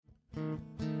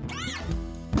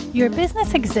Your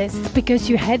business exists because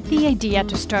you had the idea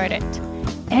to start it.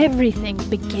 Everything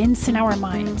begins in our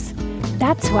minds.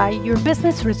 That's why your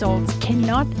business results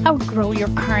cannot outgrow your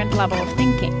current level of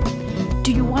thinking.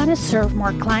 Do you want to serve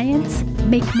more clients,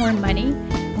 make more money,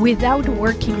 without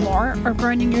working more or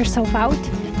burning yourself out?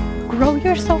 Grow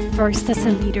yourself first as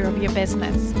a leader of your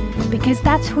business, because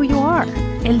that's who you are,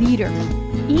 a leader,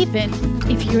 even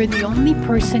if you're the only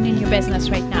person in your business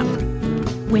right now.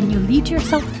 When you lead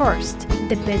yourself first,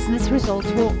 the business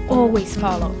results will always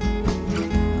follow.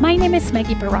 My name is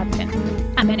Maggie Perotin.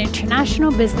 I'm an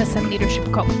international business and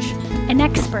leadership coach, an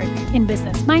expert in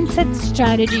business mindset,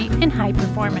 strategy, and high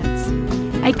performance.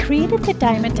 I created the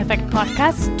Diamond Effect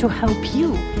podcast to help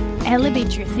you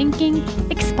elevate your thinking,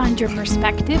 expand your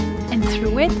perspective, and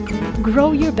through it,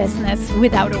 grow your business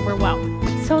without overwhelm.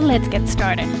 So let's get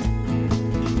started.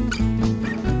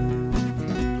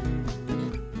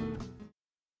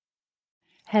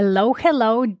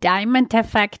 Hello, Diamond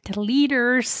Effect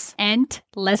leaders and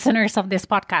listeners of this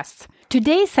podcast.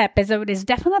 Today's episode is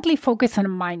definitely focused on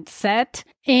mindset,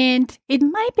 and it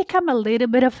might become a little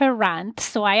bit of a rant,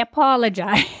 so I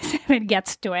apologize if it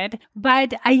gets to it.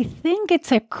 But I think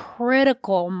it's a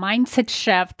critical mindset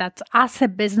shift that as a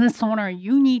business owner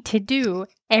you need to do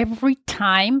every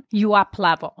time you up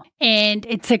level. And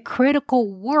it's a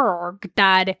critical work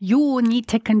that you will need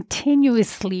to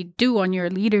continuously do on your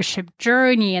leadership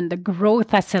journey and the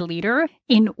growth as a leader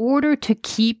in order to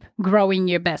keep growing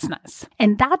your business.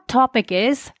 And that topic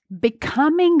is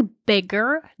becoming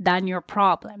bigger than your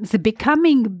problems,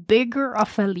 becoming bigger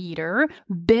of a leader,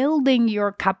 building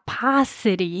your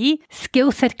capacity,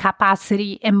 skill set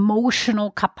capacity,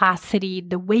 emotional capacity,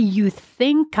 the way you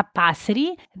think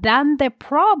capacity, than the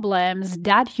problems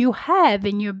that you have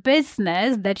in your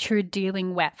business that you're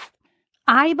dealing with.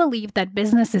 I believe that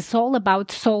business is all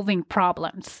about solving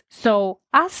problems. So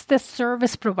as the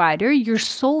service provider, you're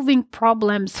solving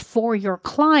problems for your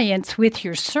clients with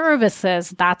your services.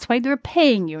 That's why they're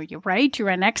paying you, right? You're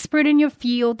an expert in your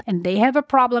field and they have a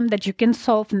problem that you can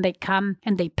solve and they come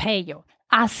and they pay you.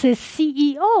 As a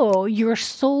CEO, you're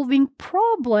solving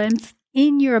problems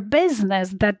in your business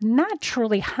that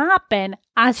naturally happen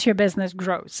as your business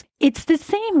grows. It's the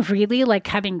same really like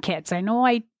having kids. I know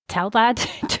I tell that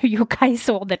to you guys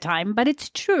all the time, but it's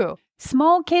true.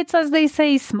 Small kids, as they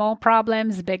say, small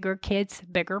problems, bigger kids,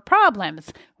 bigger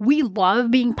problems. We love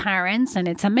being parents and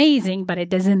it's amazing, but it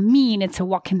doesn't mean it's a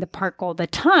walk in the park all the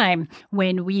time.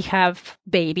 When we have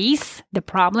babies, the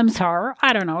problems are,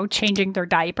 changing their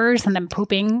diapers and then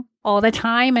pooping all the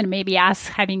time and maybe us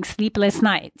having sleepless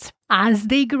nights. As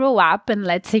they grow up and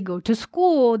let's say go to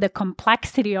school, the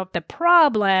complexity of the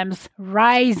problems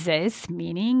rises,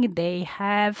 meaning they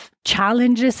have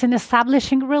challenges in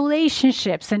establishing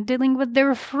relationships and dealing with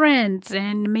their friends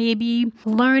and maybe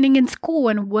learning in school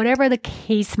and whatever the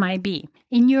case might be.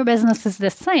 In your business is the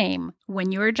same.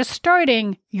 When you're just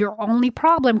starting, your only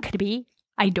problem could be,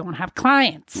 I don't have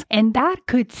clients. And that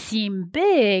could seem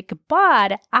big,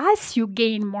 but as you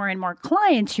gain more and more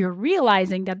clients, you're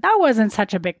realizing that that wasn't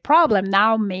such a big problem.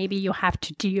 Now maybe you have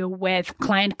to deal with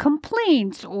client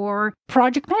complaints or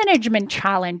project management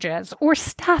challenges or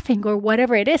staffing or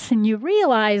whatever it is. And you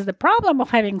realize the problem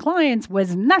of having clients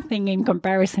was nothing in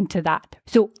comparison to that.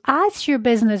 So as your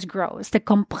business grows, the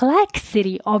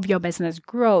complexity of your business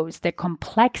grows, the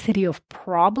complexity of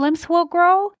problems will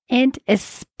grow. And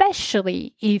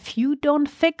especially if you don't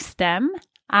fix them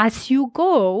as you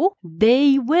go,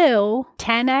 they will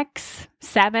 10x,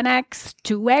 7x,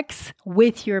 2x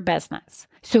with your business.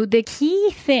 So the key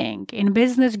thing in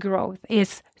business growth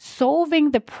is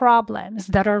solving the problems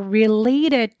that are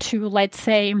related to, let's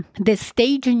say, the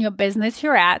stage in your business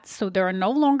you're at. So there are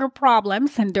no longer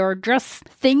problems and there are just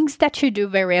things that you do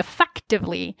very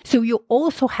effectively. So you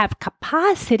also have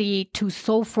capacity to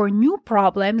solve for new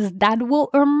problems that will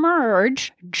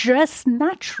emerge just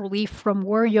naturally from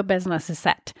where your business is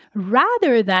at,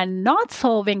 rather than not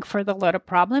solving for the lot of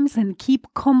problems and keep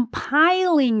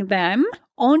compiling them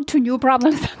onto new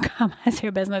problems that come as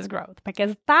your business grows,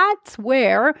 because that's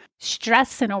where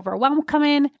stress and overwhelm come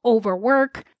in,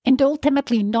 overwork, and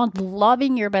ultimately not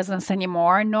loving your business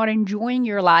anymore, not enjoying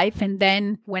your life. And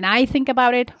then when I think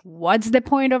about it, what's the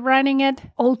point of running it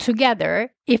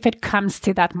altogether if it comes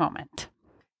to that moment?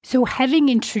 So having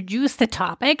introduced the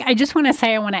topic, I just want to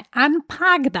say I want to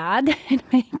unpack that and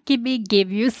maybe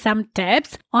give you some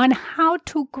tips on how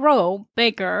to grow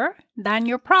bigger than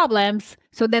your problems.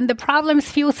 So then the problems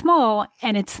feel small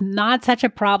and it's not such a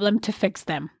problem to fix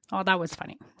them. Oh, that was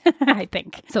funny, I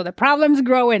think. So the problems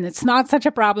grow and it's not such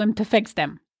a problem to fix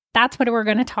them. That's what we're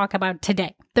going to talk about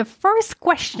today. The first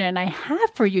question I have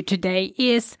for you today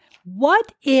is,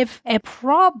 What if a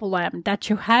problem that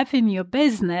you have in your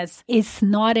business is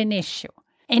not an issue?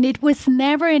 And it was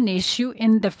never an issue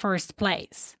in the first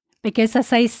place. Because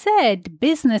as I said,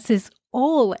 business is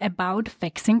all about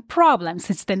fixing problems.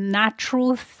 It's the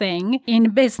natural thing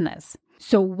in business.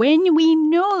 So when we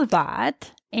know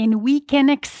that and we can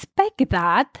expect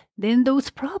that, then those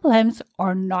problems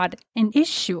are not an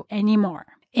issue anymore.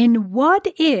 And what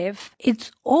if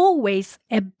it's always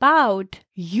about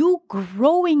you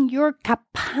growing your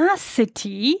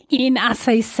capacity in, as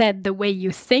I said, the way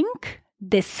you think,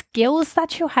 the skills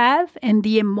that you have, and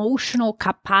the emotional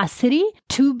capacity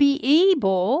to be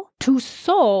able to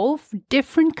solve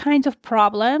different kinds of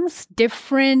problems,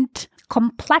 different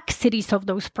complexities of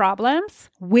those problems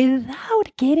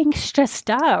without getting stressed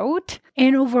out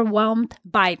and overwhelmed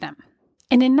by them.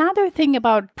 And another thing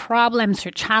about problems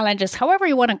or challenges, however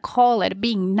you want to call it,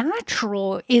 being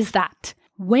natural is that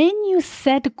when you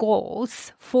set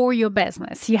goals for your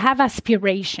business, you have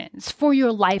aspirations for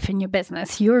your life and your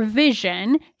business, your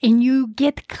vision, and you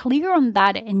get clear on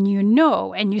that and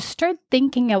you start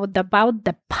thinking about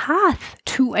the path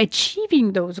to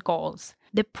achieving those goals.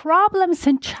 The problems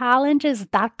and challenges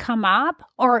that come up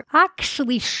are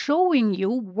actually showing you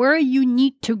where you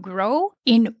need to grow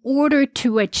in order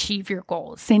to achieve your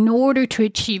goals, in order to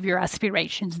achieve your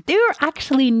aspirations. They're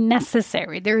actually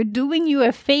necessary. They're doing you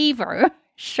a favor,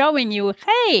 showing you,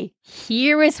 hey,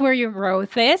 here is where your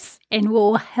growth is, and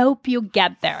will help you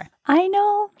get there. I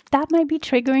know that might be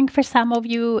triggering for some of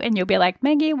you, and you'll be like,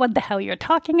 Maggie, what the hell you're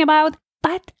talking about?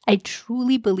 But I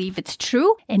truly believe it's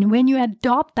true. And when you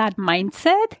adopt that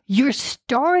mindset, you're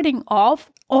starting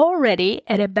off already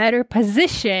at a better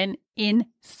position in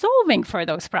solving for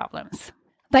those problems.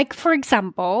 Like, for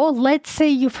example, let's say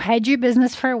you've had your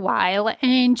business for a while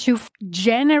and you've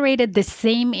generated the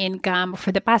same income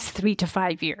for the past 3 to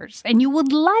 5 years, and you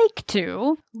would like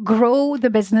to grow the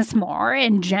business more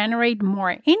and generate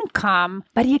more income,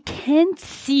 but you can't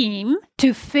seem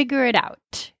to figure it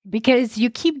out because you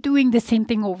keep doing the same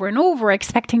thing over and over,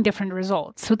 expecting different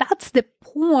results. So that's the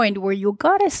point where you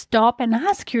gotta stop and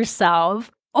ask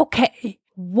yourself, okay,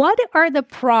 what are the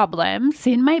problems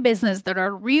in my business that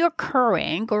are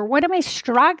reoccurring, or what am I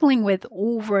struggling with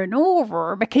over and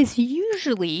over? Because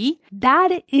usually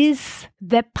that is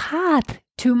the path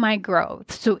to my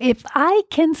growth. So if I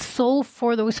can solve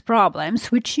for those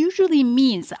problems, which usually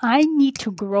means I need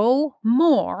to grow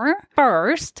more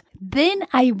first, then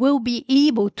I will be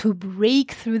able to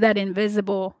break through that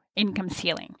invisible income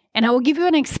ceiling. And I will give you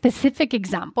a specific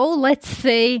example. Let's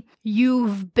say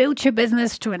you've built your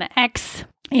business to an X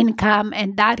income,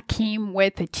 and that came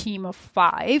with a team of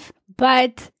 5,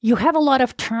 but you have a lot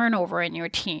of turnover in your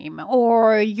team,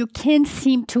 or you can't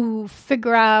seem to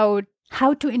figure out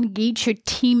how to engage your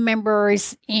team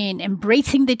members in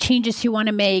embracing the changes you want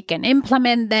to make and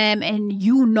implement them, and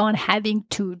you not having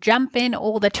to jump in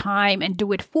all the time and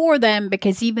do it for them,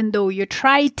 because even though you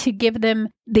try to give them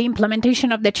the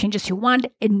implementation of the changes you want,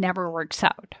 it never works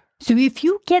out. So if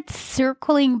you get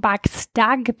circling back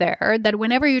stuck there, that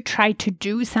whenever you try to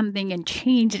do something and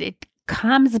change it, it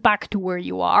comes back to where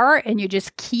you are and you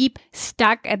just keep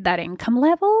stuck at that income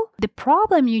level, the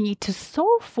problem you need to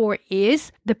solve for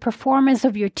is the performance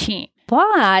of your team.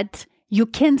 But you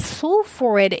can solve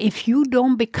for it if you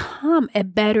don't become a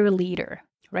better leader,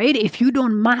 right? If you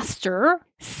don't master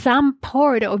some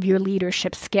part of your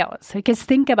leadership skills. Because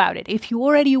think about it. If you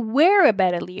already were a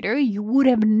better leader, you would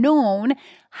have known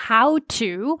how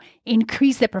to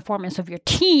increase the performance of your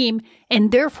team,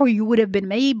 and therefore you would have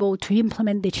been able to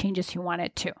implement the changes you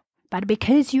wanted to. But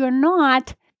because you're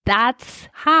not, that's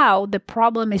how the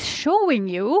problem is showing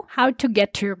you how to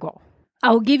get to your goal.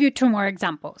 I'll give you 2 more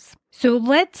examples. So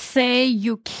let's say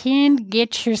you can't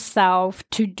get yourself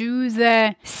to do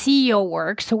the CEO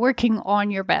work, so working on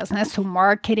your business, so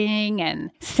marketing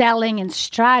and selling and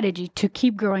strategy to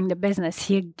keep growing the business.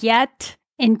 You get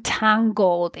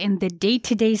entangled in the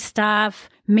day-to-day stuff,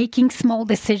 making small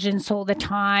decisions all the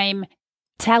time,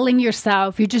 telling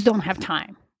yourself you just don't have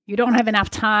time. You don't have enough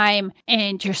time,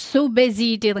 and you're so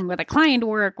busy dealing with the client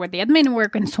work, with the admin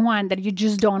work, and so on, that you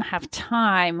just don't have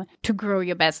time to grow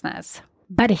your business.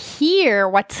 But here,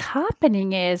 what's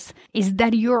happening is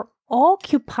that you're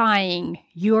occupying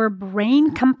your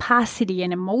brain capacity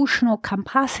and emotional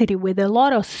capacity with a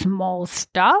lot of small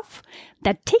stuff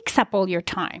that takes up all your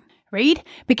time, right?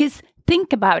 Because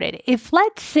think about it. If,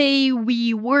 let's say,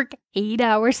 we work 8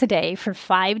 hours a day for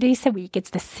 5 days a week,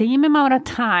 it's the same amount of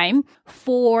time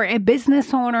for a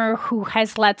business owner who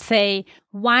has, let's say,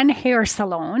 1 hair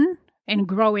salon and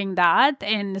growing that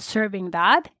and serving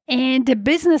that, and a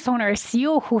business owner, a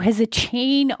CEO who has a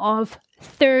chain of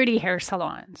 30 hair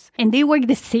salons and they work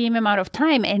the same amount of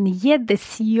time. And yet the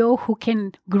CEO who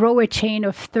can grow a chain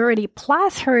of 30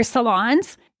 plus hair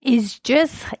salons is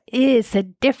a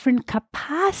different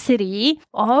capacity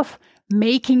of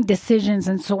making decisions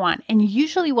and so on. And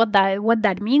usually what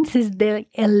that means is they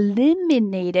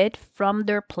eliminated from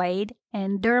their plate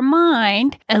and their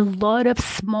mind a lot of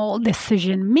small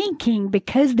decision making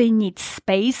because they need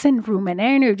space and room and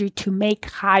energy to make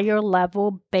higher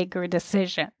level, bigger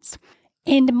decisions.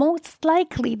 And most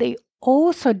likely they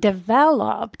also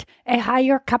developed a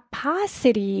higher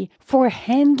capacity for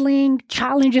handling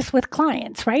challenges with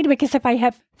clients, right? Because if I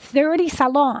have 30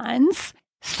 salons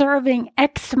serving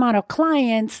X amount of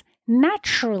clients,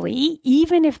 naturally,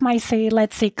 even if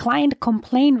let's say client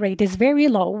complaint rate is very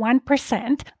low,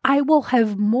 1%, I will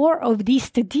have more of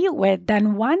these to deal with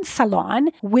than one salon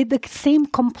with the same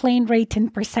complaint rate in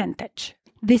percentage.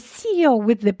 The CEO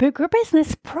with the bigger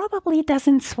business probably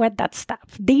doesn't sweat that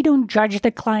stuff. They don't judge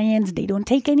the clients. They don't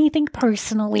take anything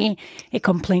personally. A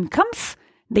complaint comes,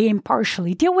 they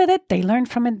impartially deal with it, they learn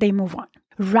from it, they move on.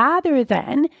 Rather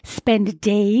than spend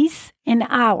days and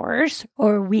hours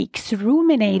or weeks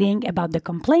ruminating about the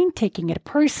complaint, taking it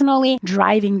personally,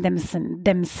 driving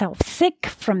themselves sick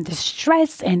from the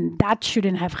stress, and that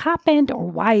shouldn't have happened, or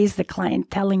why is the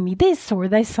client telling me this or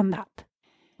this and that.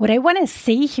 What I want to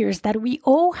say here is that we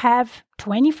all have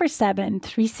 24/7,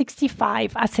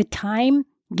 365 as a time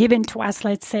given to us,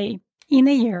 let's say, in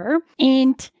a year,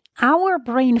 and our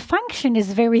brain function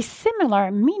is very similar,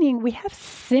 meaning we have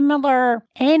similar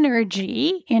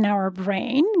energy in our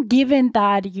brain, given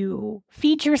that you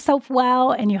feed yourself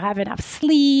well and you have enough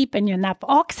sleep and you have enough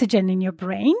oxygen in your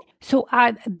brain. So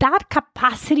that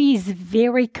capacity is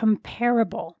very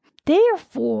comparable.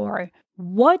 Therefore,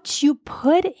 what you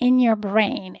put in your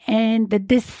brain and the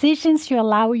decisions you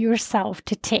allow yourself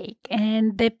to take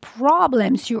and the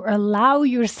problems you allow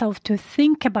yourself to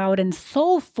think about and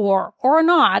solve for or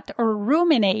not or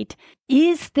ruminate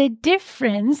is the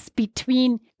difference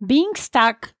between being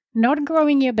stuck, not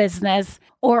growing your business,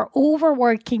 or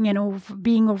overworking and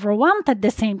being overwhelmed at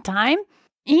the same time,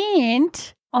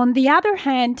 and on the other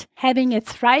hand, having a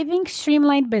thriving,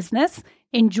 streamlined business,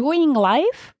 enjoying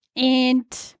life,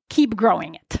 and keep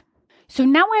growing it. So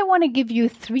now I want to give you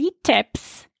 3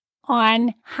 tips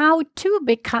on how to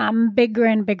become bigger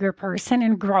and bigger person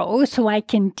and grow so I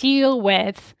can deal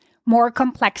with more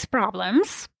complex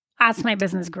problems as my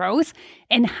business grows,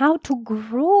 and how to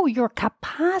grow your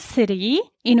capacity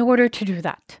in order to do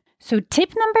that. So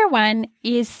tip number 1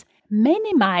 is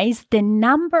minimize the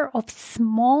number of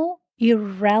small,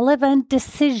 irrelevant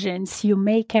decisions you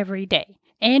make every day.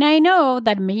 And I know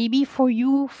that maybe for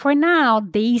you, for now,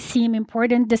 they seem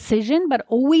important decision, but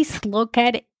always look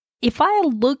at, if I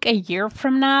look a year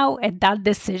from now at that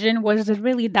decision, was it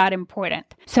really that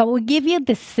important? So I will give you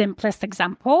the simplest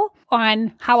example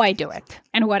on how I do it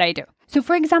and what I do. So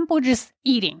for example, just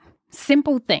eating.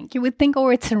 Simple thing. You would think, oh,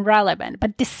 it's irrelevant,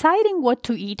 but deciding what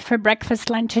to eat for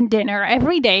breakfast, lunch, and dinner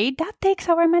every day, that takes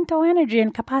our mental energy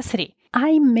and capacity.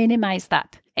 I minimize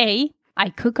that. I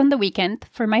cook on the weekend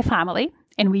for my family.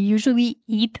 And we usually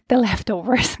eat the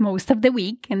leftovers most of the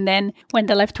week. And then when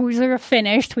the leftovers are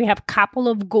finished, we have a couple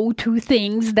of go-to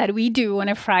things that we do on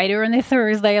a Friday or on a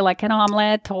Thursday, like an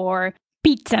omelet or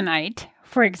pizza night,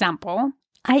 for example.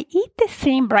 I eat the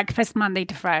same breakfast Monday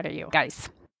to Friday, you guys.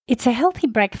 It's a healthy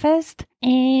breakfast.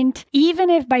 And even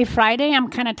if by Friday I'm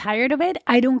kind of tired of it,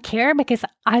 I don't care because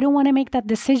I don't want to make that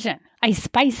decision. I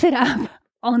spice it up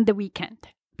on the weekend.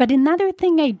 But another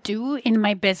thing I do in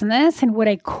my business and what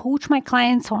I coach my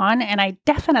clients on, and I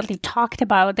definitely talked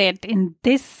about it in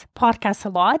this podcast a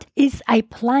lot, is I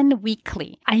plan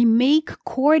weekly. I make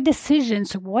core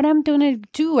decisions of what I'm going to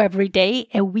do every day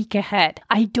a week ahead.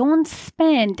 I don't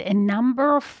spend a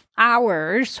number of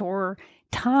hours or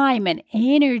time and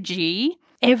energy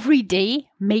every day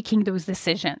making those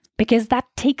decisions, because that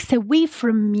takes away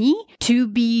from me to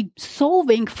be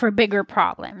solving for bigger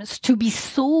problems, to be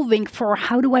solving for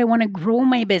how do I want to grow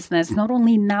my business, not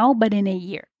only now, but in a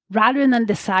year, rather than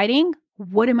deciding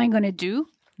what am I going to do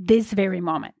this very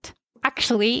moment.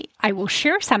 Actually, I will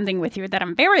share something with you that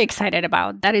I'm very excited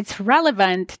about, that it's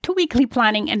relevant to weekly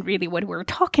planning and really what we're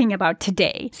talking about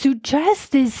today. So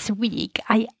just this week,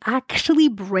 I actually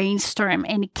brainstormed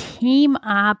and came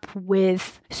up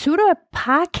with sort of a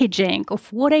packaging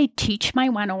of what I teach my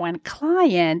one-on-one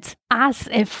clients as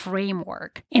a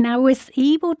framework. And I was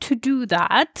able to do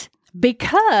that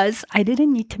because I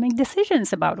didn't need to make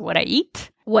decisions about what I eat,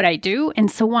 what I do,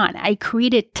 and so on. I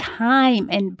created time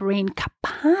and brain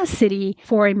capacity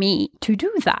for me to do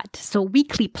that. So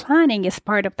weekly planning is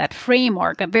part of that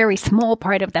framework, a very small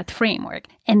part of that framework.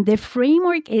 And the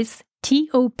framework is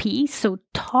TOP, so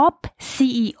Top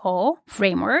CEO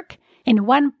framework. And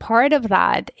one part of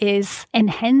that is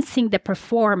enhancing the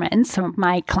performance of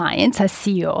my clients as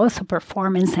CEO, so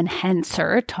performance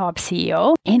enhancer, top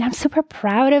CEO. And I'm super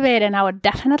proud of it. And I would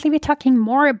definitely be talking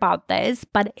more about this.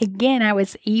 But again, I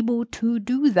was able to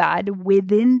do that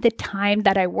within the time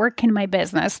that I work in my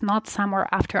business, not somewhere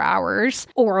after hours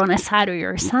or on a Saturday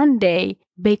or Sunday.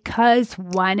 Because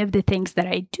one of the things that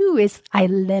I do is I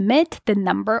limit the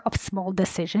number of small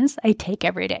decisions I take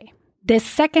every day. The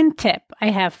second tip I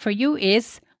have for you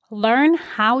is learn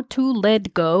how to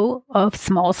let go of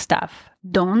small stuff.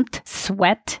 Don't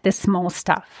sweat the small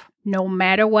stuff, no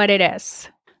matter what it is.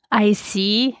 I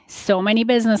see so many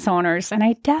business owners, and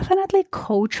I definitely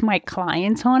coach my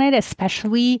clients on it,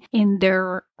 especially in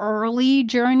their early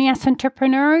journey as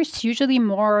entrepreneurs. Usually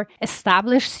more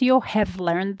established CEO have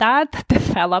learned that,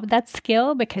 developed that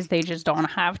skill because they just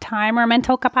don't have time or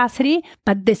mental capacity.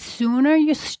 But the sooner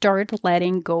you start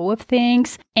letting go of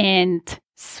things and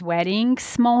sweating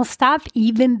small stuff,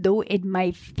 even though it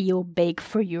might feel big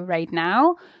for you right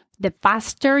now, the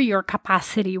faster your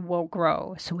capacity will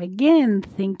grow. So again,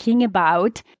 thinking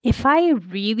about, if I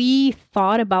really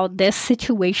thought about this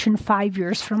situation 5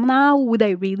 years from now, would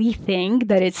I really think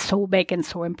that it's so big and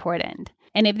so important?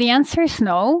 And if the answer is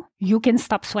no, you can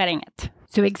stop sweating it.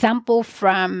 So example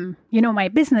from, my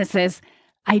business is,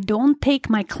 I don't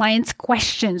take my clients'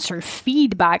 questions or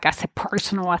feedback as a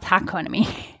personal attack on me.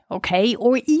 Okay.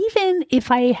 Or even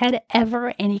if I had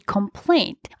ever any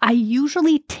complaint, I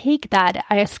usually take that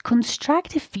as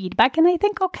constructive feedback and I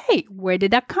think, okay, where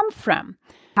did that come from?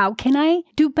 How can I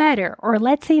do better? Or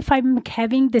let's say if I'm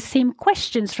having the same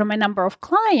questions from a number of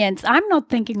clients, I'm not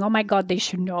thinking, oh my God, they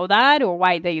should know that or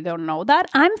why they don't know that.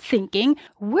 I'm thinking,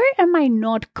 where am I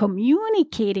not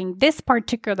communicating this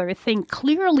particular thing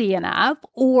clearly enough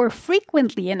or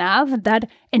frequently enough that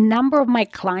a number of my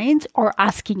clients are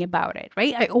asking about it,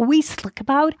 right? I always look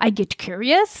about, I get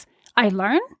curious, I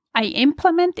learn, I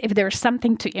implement if there's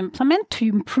something to implement to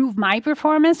improve my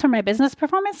performance or my business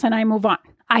performance, and I move on.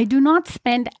 I do not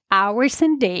spend hours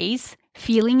and days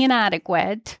feeling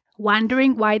inadequate,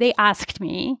 wondering why they asked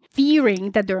me,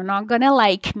 fearing that they're not going to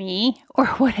like me, or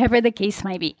whatever the case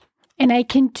might be. And I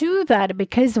can do that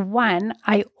because, one,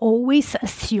 I always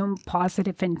assume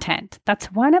positive intent.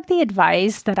 That's one of the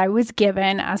advice that I was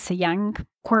given as a young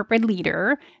corporate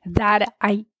leader that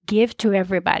I give to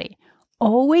everybody.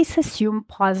 Always assume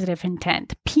positive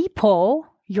intent. People,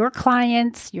 your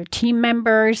clients, your team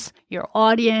members, your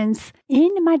audience,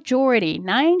 in majority,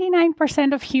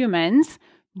 99% of humans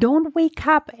don't wake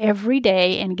up every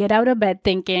day and get out of bed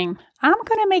thinking, I'm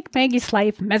going to make Maggie's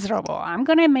life miserable. I'm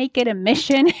going to make it a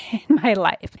mission in my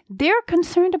life. They're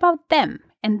concerned about them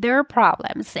and their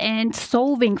problems and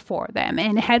solving for them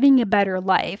and having a better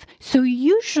life. So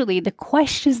usually the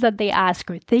questions that they ask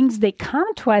or things they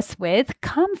come to us with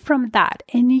come from that.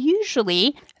 And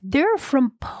usually they're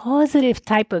from positive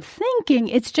type of thinking.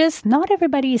 It's just not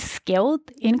everybody is skilled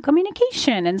in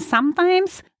communication. And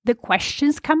sometimes the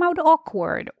questions come out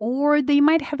awkward, or they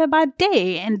might have a bad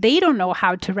day and they don't know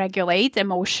how to regulate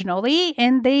emotionally,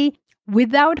 and they,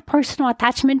 without personal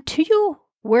attachment to you,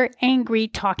 were angry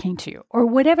talking to you, or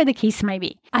whatever the case might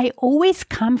be. I always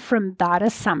come from that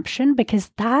assumption because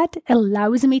that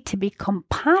allows me to be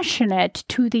compassionate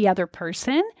to the other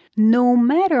person, no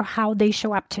matter how they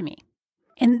show up to me.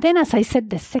 And then, as I said,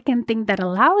 the second thing that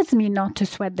allows me not to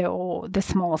sweat the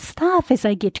small stuff is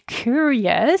I get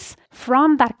curious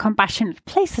from that compassionate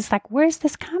place. It's like, where's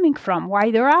this coming from?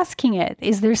 Why they're asking it?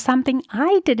 Is there something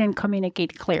I didn't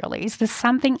communicate clearly? Is this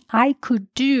something I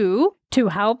could do to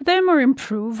help them or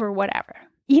improve or whatever?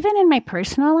 Even in my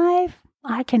personal life,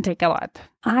 I can take a lot.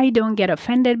 I don't get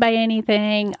offended by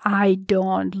anything. I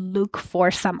don't look for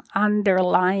some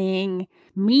underlying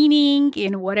meaning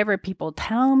in whatever people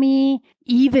tell me.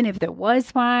 Even if there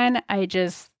was one, I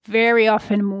just very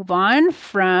often move on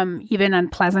from even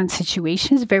unpleasant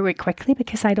situations very quickly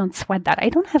because I don't sweat that. I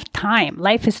don't have time.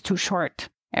 Life is too short,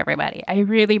 everybody. I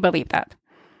really believe that.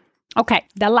 Okay,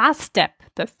 the last step,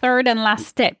 the third and last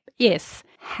step is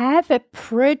have a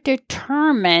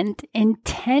predetermined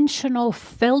intentional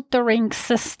filtering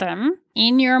system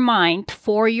in your mind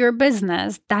for your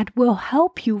business that will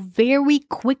help you very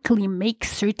quickly make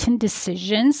certain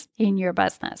decisions in your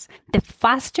business. The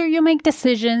faster you make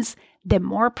decisions, the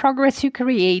more progress you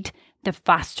create, the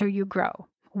faster you grow.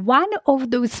 One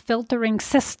of those filtering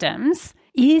systems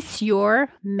is your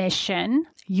mission,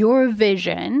 your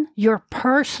vision, your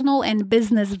personal and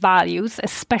business values,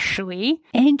 especially,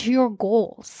 and your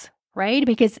goals, right?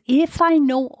 Because if I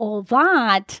know all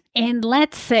that, and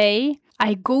let's say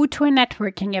I go to a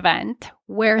networking event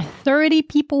where 30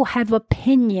 people have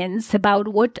opinions about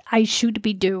what I should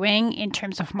be doing in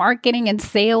terms of marketing and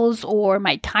sales or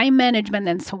my time management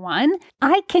and so on,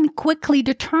 I can quickly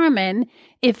determine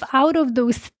if out of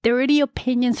those 30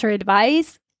 opinions or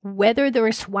advice, whether there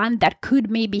is one that could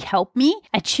maybe help me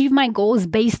achieve my goals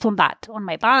based on that, on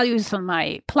my values, on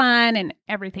my plan, and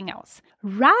everything else.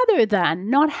 Rather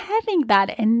than not having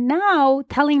that and now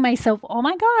telling myself, oh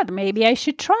my God, maybe I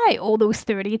should try all those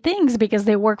 30 things because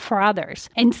they work for others.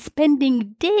 And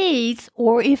spending days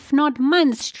or if not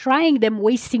months trying them,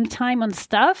 wasting time on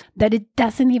stuff that it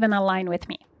doesn't even align with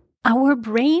me. Our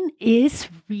brain is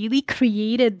really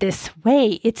created this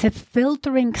way. It's a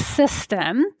filtering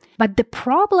system. But the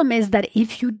problem is that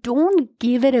if you don't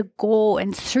give it a goal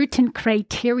and certain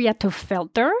criteria to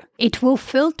filter, it will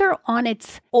filter on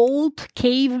its old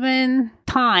caveman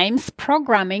times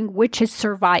programming, which is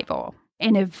survival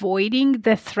and avoiding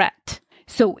the threat.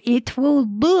 So it will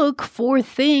look for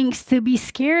things to be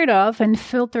scared of and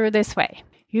filter this way.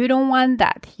 You don't want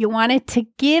that. You want it to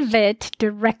give it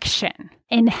direction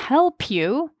and help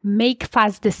you make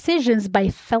fast decisions by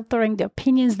filtering the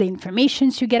opinions, the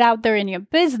informations you get out there in your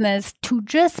business to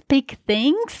just pick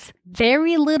things,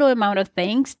 very little amount of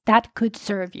things that could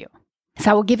serve you.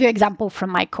 So I will give you an example from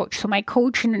my coach. So my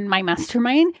coach in my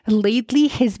mastermind lately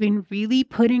has been really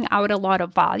putting out a lot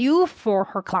of value for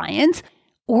her clients,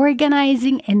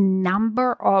 organizing a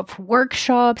number of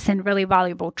workshops and really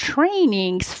valuable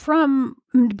trainings from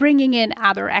bringing in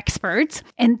other experts.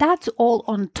 And that's all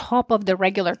on top of the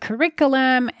regular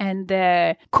curriculum and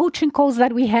the coaching calls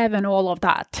that we have and all of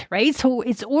that, right? So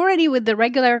it's already with the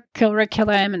regular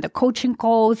curriculum and the coaching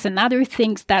calls and other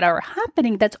things that are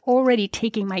happening that's already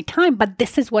taking my time. But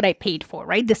this is what I paid for,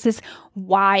 right? This is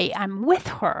why I'm with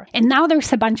her. And now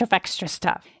there's a bunch of extra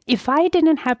stuff. If I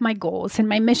didn't have my goals and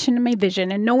my mission and my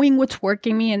vision and knowing what's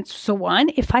working me and so on,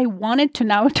 if I wanted to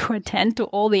now to attend to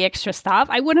all the extra stuff,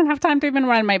 I wouldn't have time to even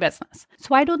run my business.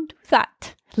 So I don't do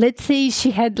that. Let's say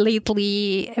she had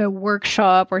lately a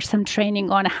workshop or some training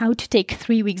on how to take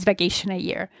 3 weeks vacation a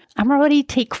year. I'm already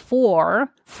take 4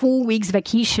 full weeks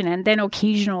vacation and then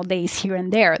occasional days here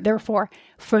and there. Therefore,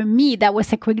 for me, that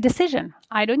was a quick decision.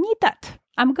 I don't need that.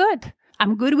 I'm good.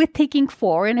 I'm good with taking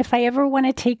 4. And if I ever want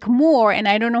to take more and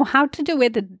I don't know how to do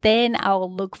it, then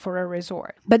I'll look for a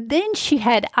resort. But then she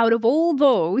had, out of all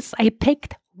those, I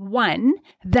picked one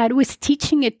that was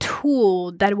teaching a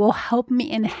tool that will help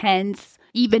me enhance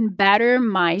even better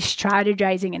my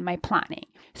strategizing and my planning.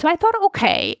 So I thought,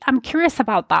 okay, I'm curious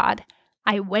about that.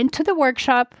 I went to the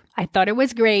workshop. I thought it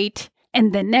was great.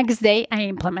 And the next day I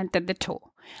implemented the tool.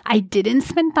 I didn't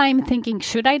spend time thinking,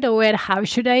 should I do it? How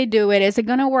should I do it? Is it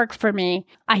going to work for me?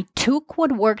 I took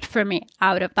what worked for me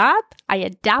out of that. I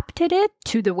adapted it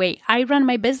to the way I run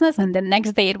my business. And the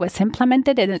next day it was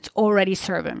implemented and it's already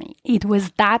serving me. It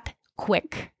was that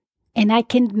quick. And I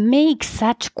can make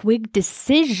such quick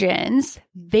decisions,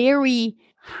 very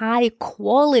high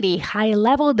quality, high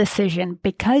level decision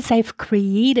because I've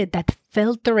created that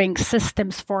filtering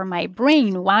systems for my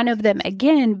brain. One of them,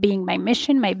 again, being my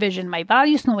mission, my vision, my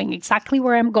values, knowing exactly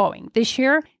where I'm going this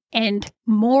year and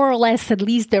more or less, at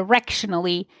least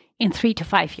directionally, in 3 to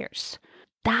 5 years.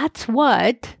 That's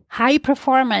what high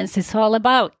performance is all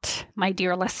about, my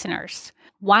dear listeners.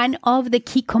 One of the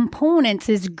key components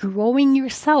is growing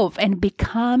yourself and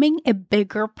becoming a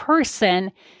bigger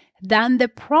person than the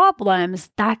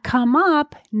problems that come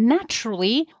up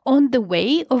naturally on the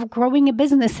way of growing a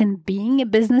business and being a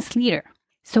business leader.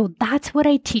 So that's what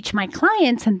I teach my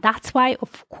clients. And that's why,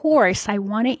 of course, I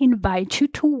want to invite you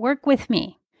to work with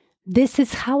me. This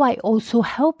is how I also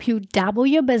help you double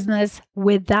your business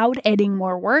without adding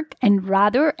more work and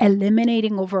rather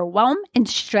eliminating overwhelm and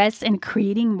stress and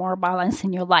creating more balance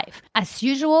in your life. As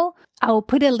usual, I'll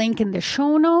put a link in the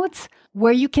show notes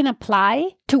where you can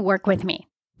apply to work with me.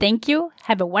 Thank you.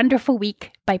 Have a wonderful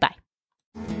week. Bye-bye.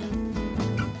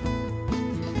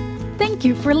 Thank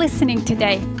you for listening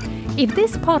today. If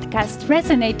this podcast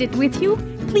resonated with you,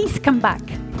 please come back.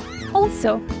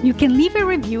 Also, you can leave a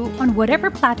review on whatever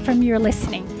platform you're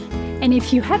listening. And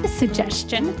if you have a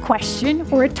suggestion,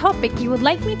 question, or a topic you would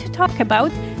like me to talk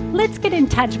about, let's get in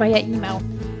touch via email.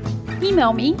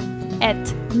 Email me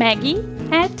at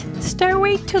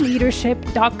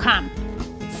maggie@stairwaytoleadership.com.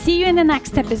 See you in the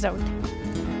next episode.